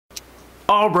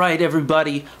Alright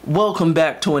everybody, welcome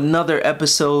back to another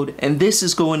episode, and this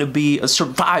is going to be a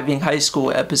surviving high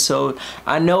school episode.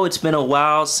 I know it's been a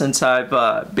while since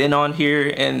I've been on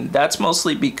here, and that's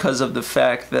mostly because of the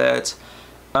fact that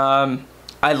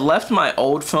I left my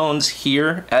old phones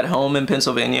here at home in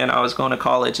Pennsylvania, and I was going to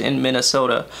college in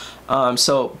Minnesota.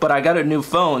 But I got a new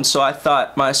phone, so I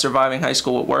thought my surviving high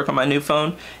school would work on my new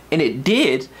phone, and it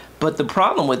did. But the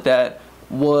problem with that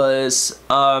was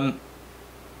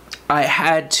I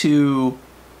had to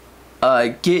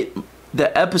get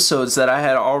the episodes that I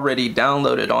had already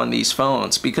downloaded on these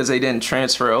phones because they didn't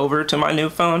transfer over to my new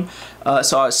phone.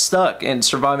 So I was stuck, and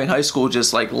surviving high school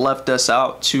just like left us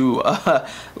out to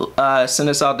send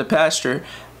us out to pasture.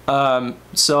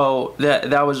 So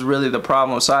that was really the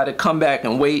problem. So I had to come back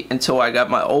and wait until I got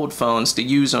my old phones to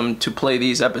use them to play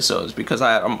these episodes because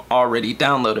I had them already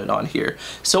downloaded on here.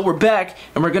 So we're back,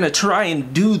 and we're gonna try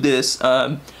and do this.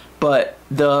 But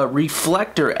the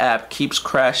Reflector app keeps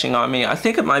crashing on me. I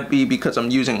think it might be because I'm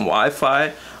using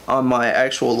Wi-Fi on my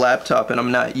actual laptop and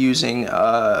I'm not using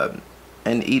an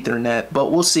Ethernet,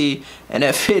 but we'll see. And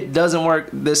if it doesn't work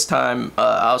this time,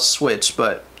 I'll switch,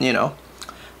 but you know,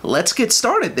 let's get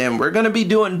started then. We're gonna be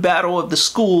doing Battle of the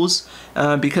Schools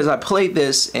because I played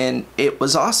this and it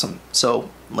was awesome. So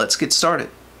let's get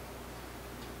started.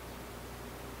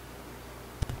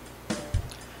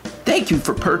 Thank you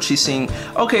for purchasing.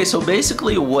 Okay, so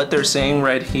basically what they're saying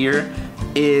right here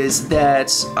is that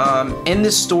in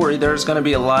this story there's going to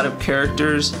be a lot of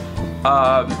characters,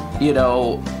 you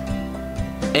know,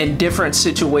 in different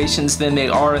situations than they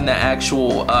are in the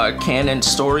actual canon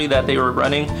story that they were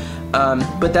running.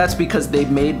 But that's because they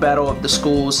made Battle of the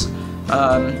Schools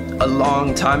a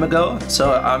long time ago.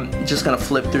 So I'm just going to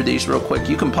flip through these real quick.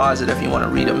 You can pause it if you want to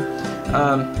read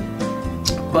them.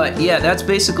 But yeah, that's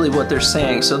basically what they're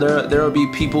saying. So there will be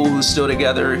people who still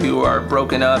together who are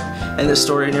broken up in this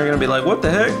story, and you're gonna be like, what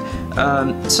the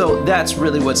heck? So that's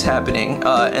really what's happening.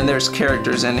 And there's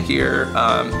characters in here,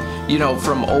 you know,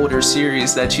 from older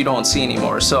series that you don't see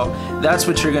anymore. So that's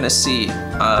what you're gonna see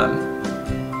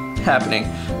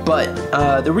happening.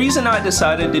 But the reason I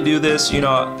decided to do this, you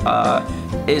know,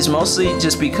 is mostly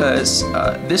just because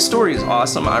this story is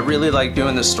awesome. I really like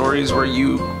doing the stories where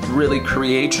you really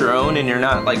create your own and you're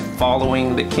not like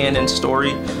following the canon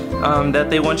story that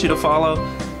they want you to follow.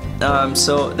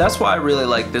 So that's why I really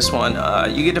like this one.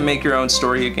 You get to make your own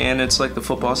story again. It's like the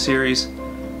football series.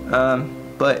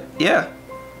 But yeah.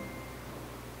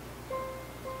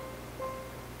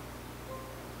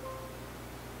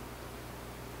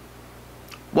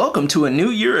 Welcome to a new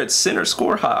year at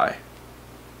Centerscore High.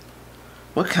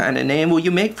 What kind of name will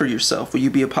you make for yourself? Will you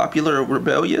be a popular or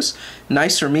rebellious,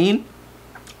 nice or mean,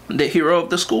 the hero of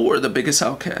the school or the biggest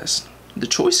outcast? The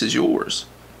choice is yours.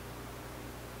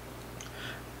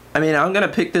 I mean, I'm gonna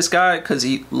pick this guy because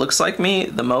he looks like me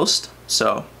the most,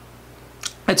 so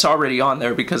it's already on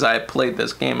there because I played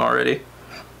this game already.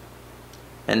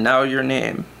 And now your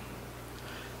name.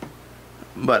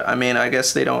 But I mean, I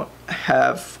guess they don't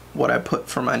have what I put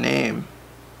for my name.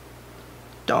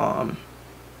 Dom.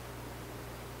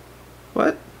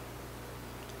 What?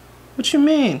 What you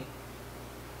mean?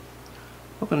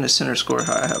 Welcome to Centerscore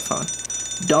High. Have fun.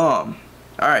 Dom.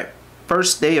 Alright.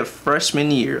 First day of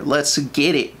freshman year. Let's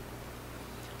get it.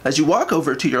 As you walk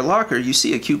over to your locker, you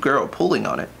see a cute girl pulling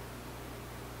on it.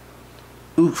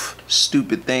 Oof.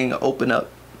 Stupid thing. Open up.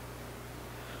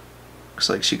 Looks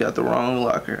like she got the wrong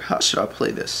locker. How should I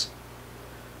play this?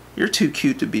 You're too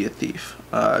cute to be a thief.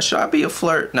 Should I be a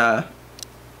flirt? Nah.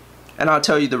 And I'll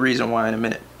tell you the reason why in a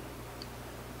minute.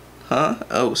 Huh?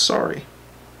 Oh, sorry.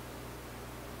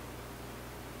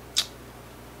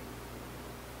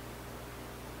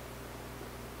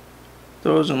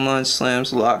 Throws in line,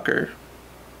 slams locker.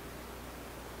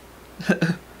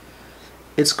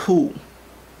 It's cool.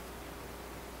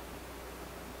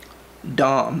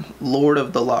 Dom, Lord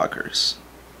of the Lockers.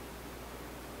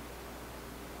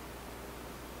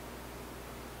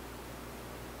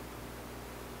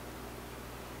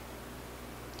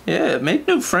 Yeah, make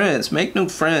new friends. Make new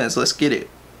friends. Let's get it.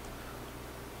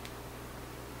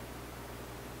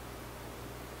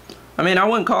 I mean, I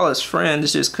wouldn't call us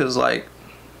friends just because, like,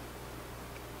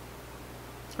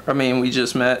 I mean, we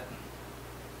just met.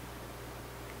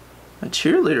 A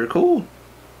cheerleader, cool.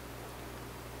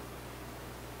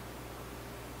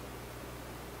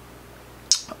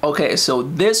 Okay, so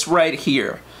this right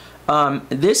here.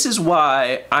 This is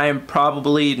why I'm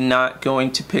probably not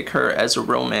going to pick her as a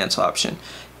romance option.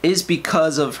 Is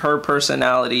because of her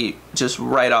personality just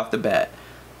right off the bat.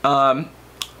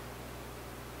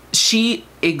 she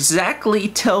exactly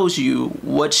tells you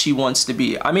what she wants to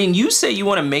be. I mean, you say you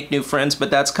want to make new friends,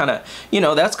 but that's kind of,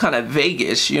 that's kind of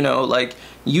vaguish, like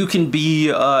you can be,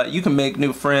 you can make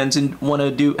new friends and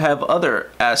want to have other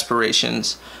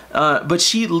aspirations. But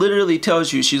she literally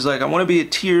tells you, she's like, I want to be a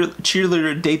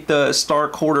cheerleader, date the star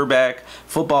quarterback,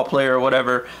 football player or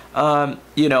whatever, and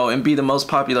be the most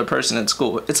popular person in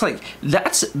school. It's like,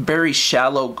 that's very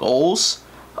shallow goals.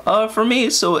 For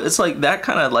me, so it's like that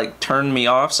kind of like turned me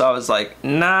off. So I was like,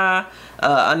 nah,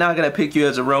 I'm not gonna pick you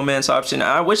as a romance option.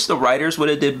 I wish the writers would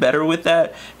have did better with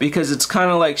that, because it's kind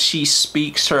of like she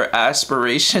speaks her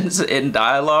aspirations in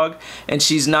dialogue and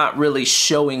she's not really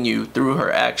showing you through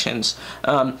her actions.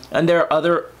 And there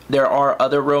are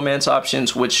other romance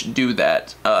options which do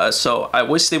that. So I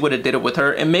wish they would have did it with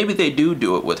her, and maybe they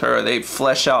do it with her. They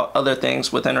flesh out other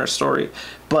things within her story.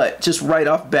 But just right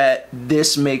off bat,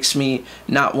 this makes me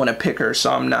not want to pick her,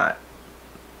 so I'm not.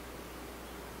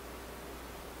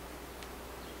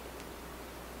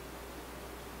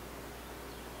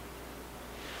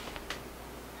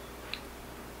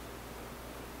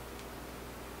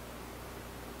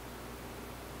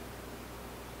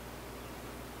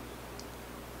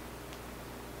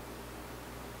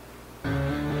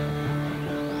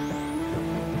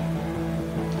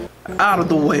 Out of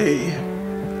the way.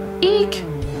 Eek.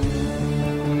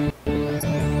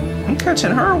 I'm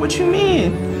catching her, what you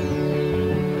mean?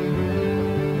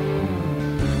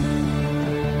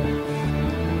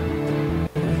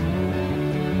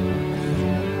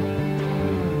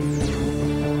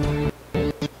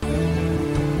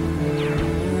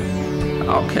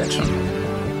 I'll catch him.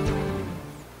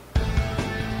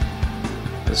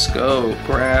 Let's go.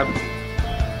 Grab.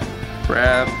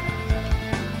 Grab.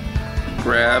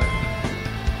 Grab.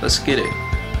 Let's get it.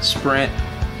 Sprint.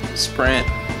 Sprint.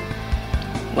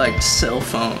 Like cell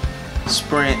phone.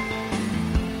 Sprint.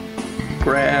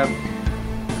 Grab.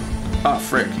 Oh,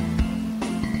 frick.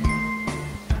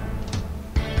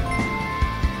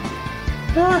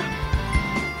 Ah.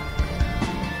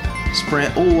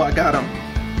 Sprint. Oh, I got him.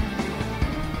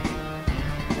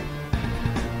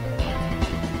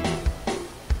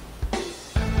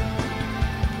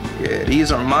 Yeah,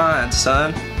 these are mine,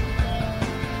 son.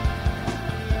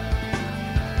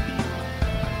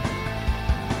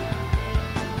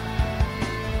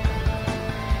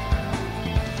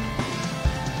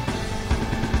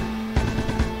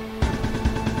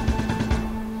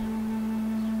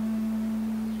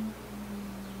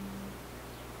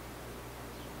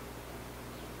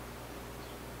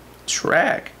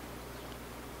 Track.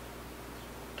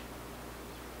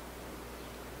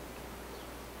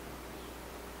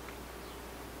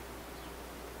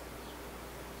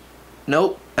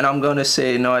 Nope. And I'm gonna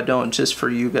say no, I don't, just for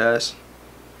you guys.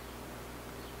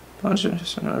 Bunch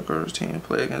of another girls team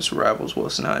play against rivals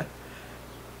Wilson High.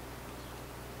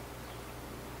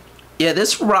 Yeah,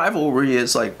 this rivalry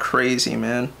is like crazy,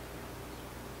 man.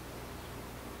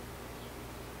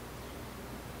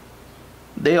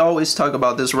 They always talk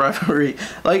about this rivalry.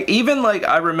 Like, even like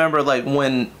I remember like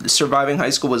when Surviving High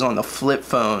School was on the flip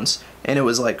phones and it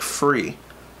was like free.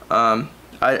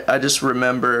 I just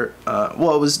remember,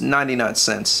 well, it was 99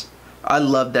 cents. I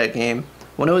loved that game.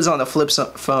 When it was on the flip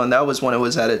phone, that was when it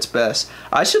was at its best.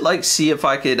 I should like see if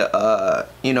I could,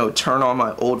 you know, turn on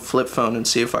my old flip phone and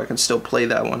see if I can still play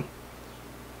that one.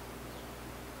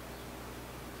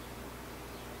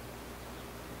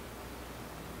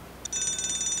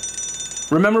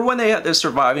 Remember when they had the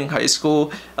Surviving High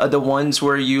School, the ones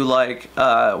where you like,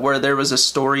 where there was a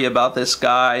story about this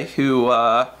guy who,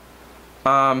 I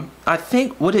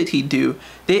think, what did he do?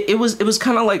 It was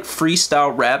kind of like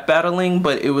freestyle rap battling,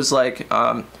 but it was like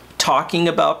talking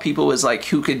about people was like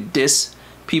who could diss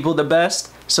people the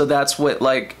best. So that's what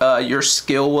like your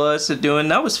skill was at doing.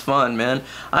 That was fun, man.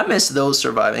 I miss those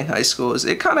Surviving High Schools.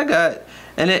 It kind of got,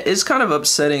 and it's kind of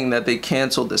upsetting that they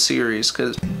canceled the series,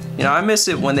 because you know, I miss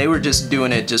it when they were just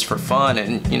doing it just for fun,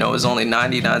 and you know, it was only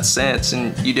 99 cents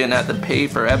and you didn't have to pay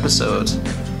for episodes.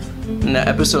 And the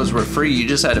episodes were free, you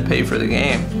just had to pay for the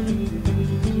game.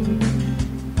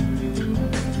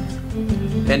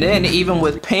 And then even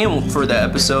with paying for the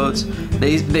episodes,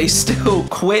 they still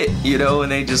quit, you know,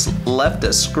 and they just left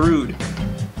us screwed.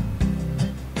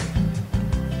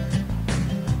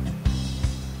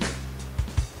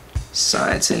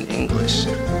 Science and English.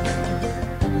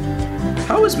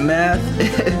 How is math?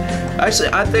 Actually,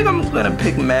 I think I'm gonna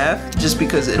pick math just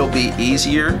because it'll be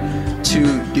easier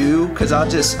to do, because I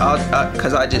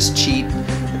just cheat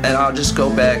and I'll just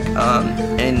go back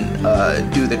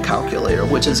and do the calculator,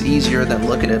 which is easier than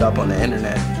looking it up on the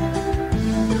internet.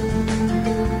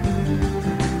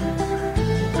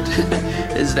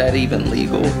 Is that even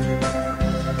legal?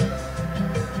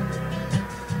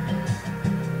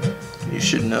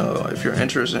 should know. If you're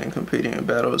interested in competing in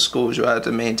battle of schools, you'll have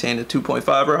to maintain a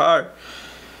 2.5 or higher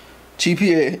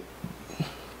GPA.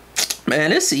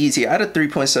 Man, it's easy. I had a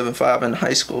 3.75 in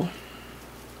high school.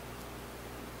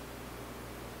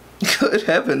 Good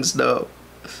heavens, though.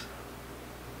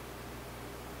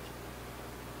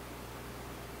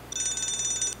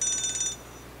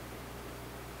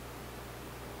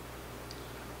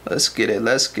 Let's get it.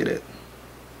 Let's get it.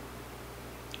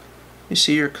 You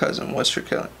see your cousin. What's your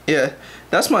cousin? Yeah,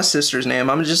 that's my sister's name.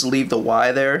 I'm going to just leave the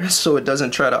Y there so it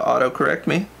doesn't try to autocorrect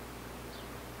me.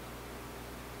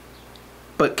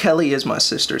 But Kelly is my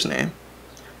sister's name.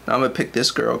 And I'm going to pick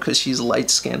this girl because she's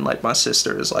light-skinned like my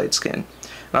sister is light-skinned.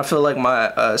 And I feel like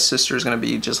my sister is going to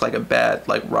be just like a bad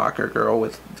like rocker girl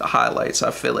with the highlights.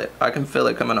 I feel it. I can feel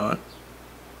it coming on.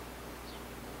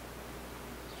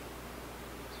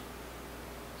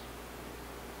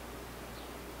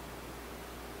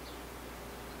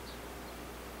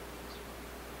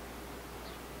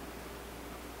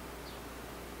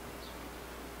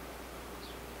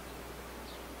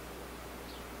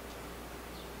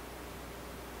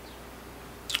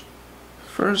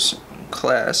 First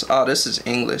class. Oh, this is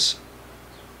English.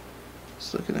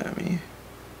 It's looking at me.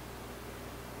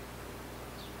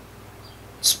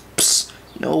 Psst.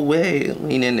 No way.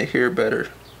 Lean in to hear better.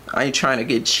 I ain't trying to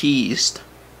get cheesed.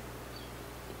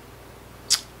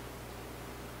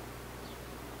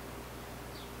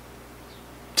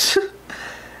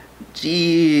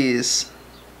 Jeez.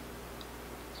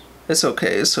 It's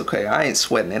okay. It's okay. I ain't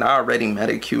sweating it. I already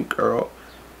met a cute girl.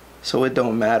 So it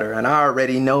don't matter, and I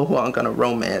already know who I'm gonna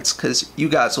romance, cause you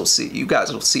guys will see. You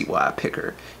guys will see why I pick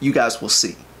her. You guys will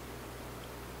see.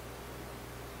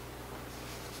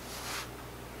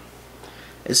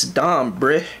 It's Dom,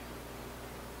 bruh.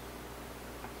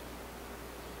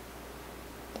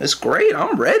 It's great.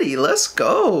 I'm ready. Let's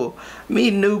go.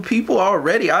 Meet new people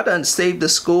already. I done saved the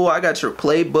school. I got your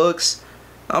playbooks.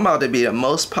 I'm about to be the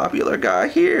most popular guy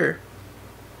here.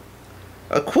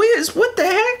 A quiz? What the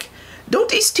heck? Don't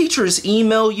these teachers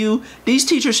email you? These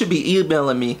teachers should be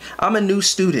emailing me. I'm a new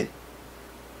student.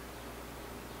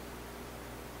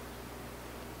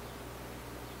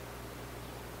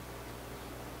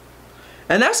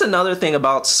 And that's another thing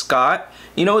about Scott.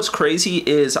 You know what's crazy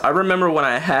is I remember when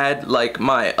I had like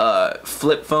my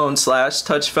flip phone /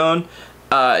 touch phone,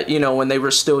 you know, when they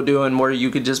were still doing where you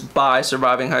could just buy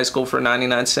Surviving High School for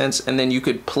 99 cents and then you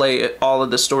could play all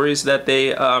of the stories that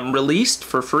they released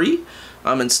for free.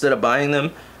 Instead of buying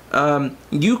them,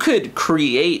 you could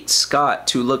create Scott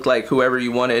to look like whoever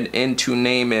you wanted and to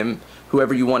name him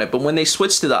whoever you wanted. But when they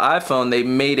switched to the iPhone, they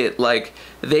made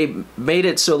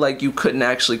it so like you couldn't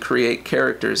actually create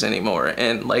characters anymore.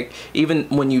 And like even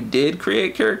when you did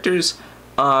create characters,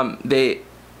 they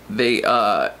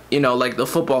you know, like the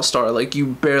football star, like you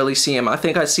barely see him. I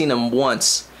think I seen him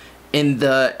once in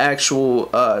the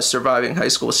actual Surviving High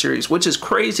School series, which is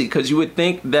crazy because you would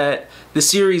think that the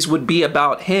series would be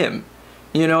about him.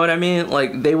 You know what I mean?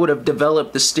 Like they would have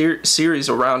developed the series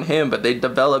around him, but they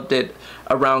developed it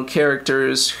around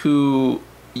characters who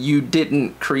you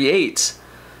didn't create.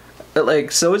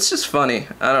 Like, so it's just funny.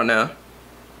 I don't know.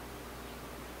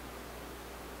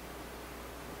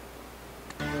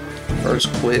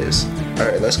 First quiz. All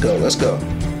right, let's go. Let's go.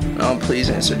 Please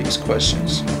answer these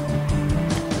questions.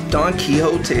 Don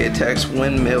Quixote attacks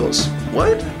windmills.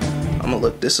 What? I'm gonna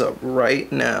look this up right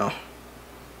now.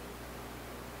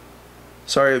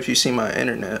 Sorry if you see my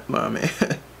internet, my man.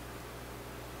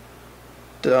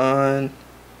 Don.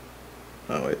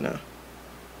 Oh wait, no.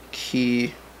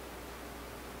 Quixote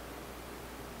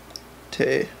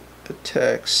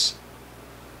attacks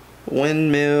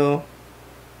windmill.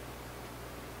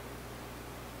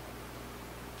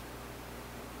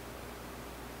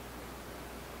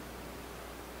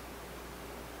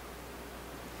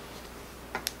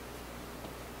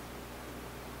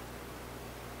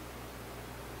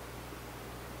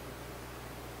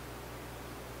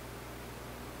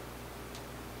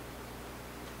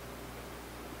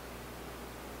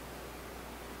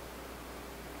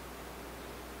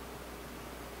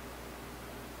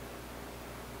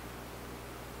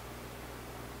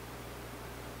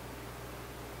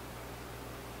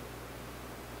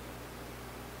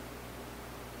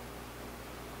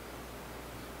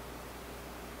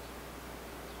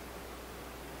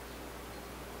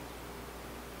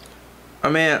 I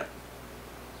mean,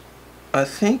 I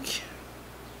think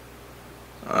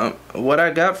what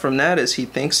I got from that is he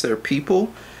thinks they're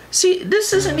people. See,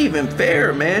 this isn't even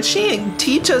fair, man. She ain't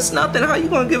teach us nothing. How you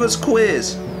gonna give us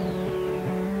quiz?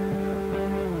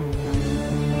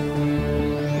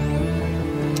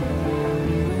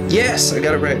 Yes, I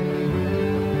got it right.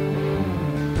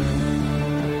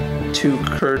 To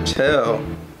curtail.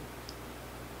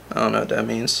 I don't know what that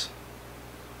means.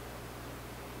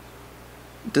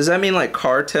 Does that mean like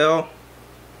cartel?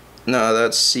 No,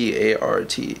 that's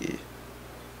C-A-R-T-E.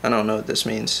 I don't know what this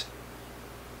means.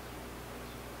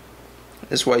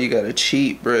 That's why you gotta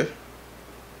cheat, bruh.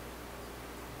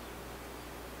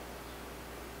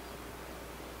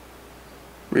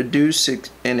 Reduce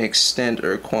in extent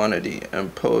or quantity.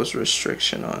 Impose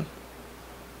restriction on.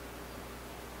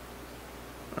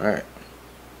 Alright.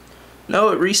 No,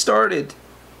 it restarted.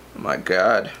 Oh my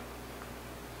god.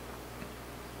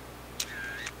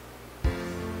 I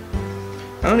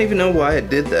don't even know why it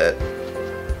did that.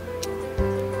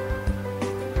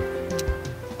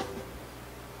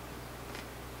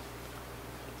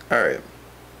 Alright.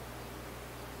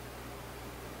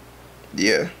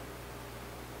 Yeah.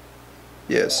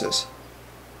 Yeah, it says.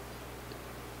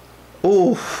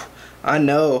 Ooh, I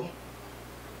know.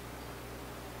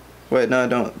 Wait, no, I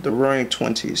don't. The Roaring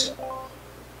Twenties.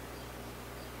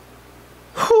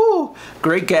 Whew!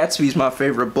 Great Gatsby's my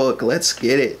favorite book. Let's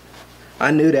get it.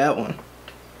 I knew that one.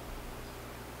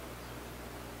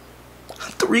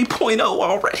 3.0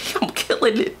 already. I'm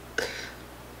killing it.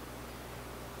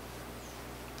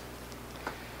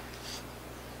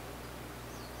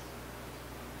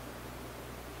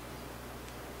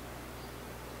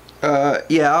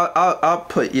 Yeah, I'll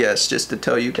put yes just to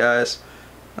tell you guys.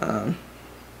 One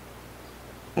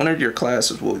of your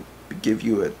classes will give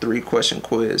you a 3-question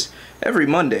quiz every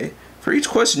Monday. For each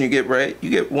question you get right, you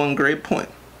get 1 grade point.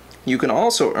 You can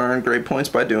also earn grade points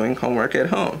by doing homework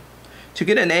at home. To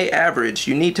get an A average,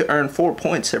 you need to earn 4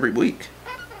 points every week.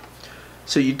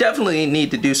 So you definitely need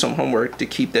to do some homework to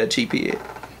keep that GPA.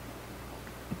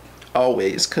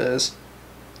 Always, cause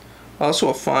also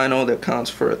a final that counts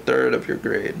for 1/3 of your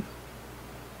grade.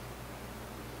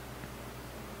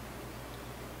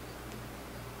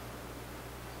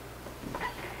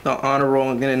 The honor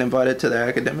roll and getting invited to the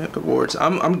academic awards.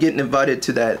 I'm getting invited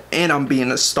to that, and I'm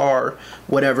being a star,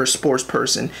 whatever sports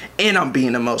person, and I'm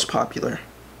being the most popular.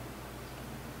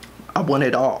 I want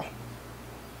it all.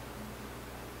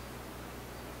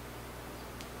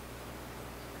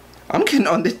 I'm getting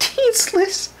on the teens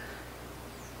list.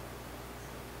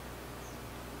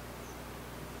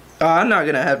 I'm not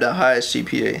gonna have the highest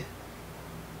GPA.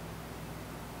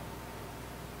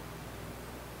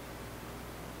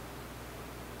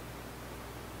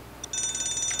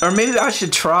 Or maybe I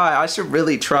should try. I should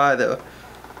really try though.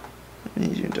 I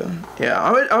need you to. Yeah,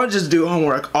 I would just do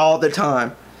homework all the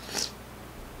time.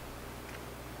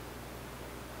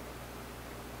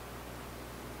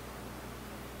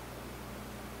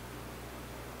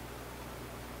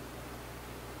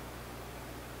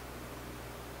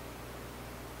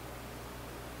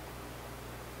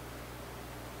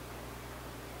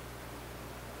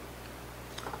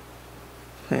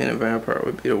 Playing a vampire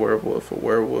would be a werewolf. A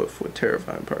werewolf would tear a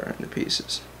vampire into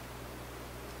pieces.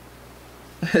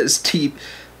 His teeth.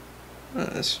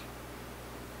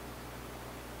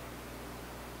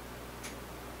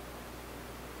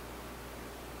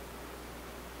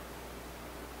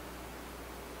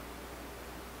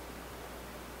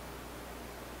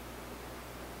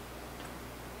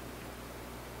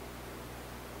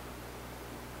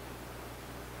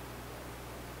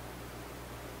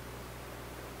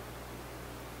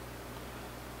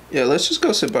 Yeah, let's just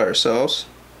go sit by ourselves.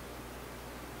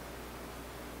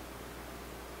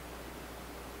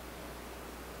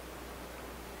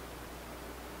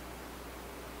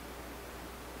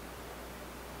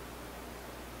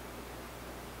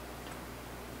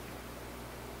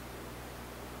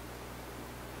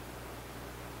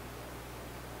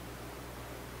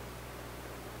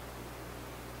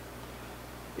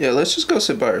 Yeah, let's just go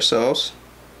sit by ourselves.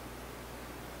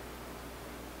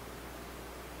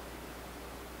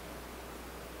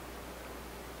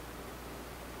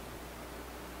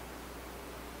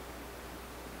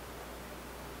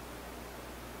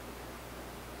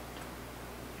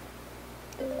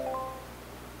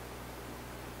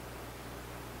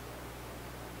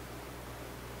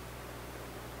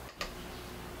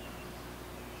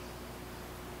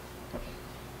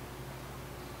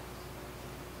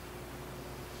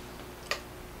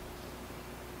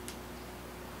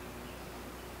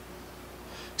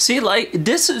 See, like,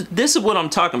 this is what I'm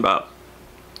talking about.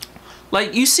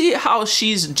 Like, you see how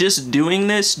she's just doing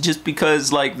this just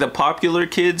because, like, the popular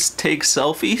kids take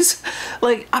selfies?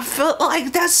 Like, I felt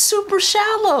like that's super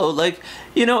shallow. Like,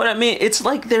 you know what I mean? It's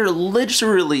like they're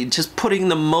literally just putting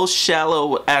the most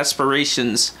shallow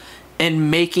aspirations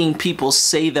and making people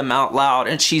say them out loud,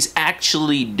 and she's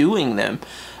actually doing them.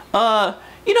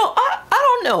 You know, I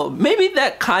don't know. Maybe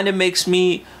that kind of makes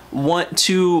me want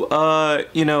to,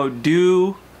 you know,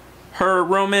 do her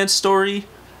romance story,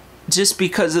 just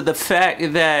because of the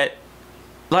fact that,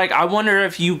 like, I wonder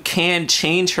if you can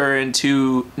change her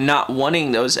into not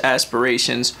wanting those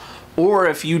aspirations, or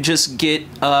if you just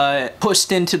get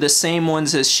pushed into the same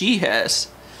ones as she has.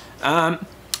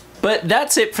 But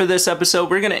that's it for this episode.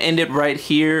 We're gonna end it right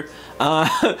here.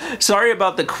 Sorry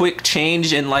about the quick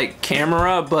change in like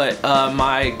camera, but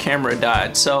my camera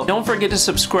died. So don't forget to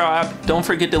subscribe. Don't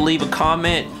forget to leave a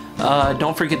comment.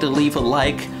 Don't forget to leave a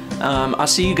like. I'll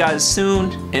see you guys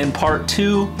soon in part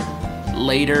 2.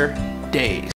 Later days.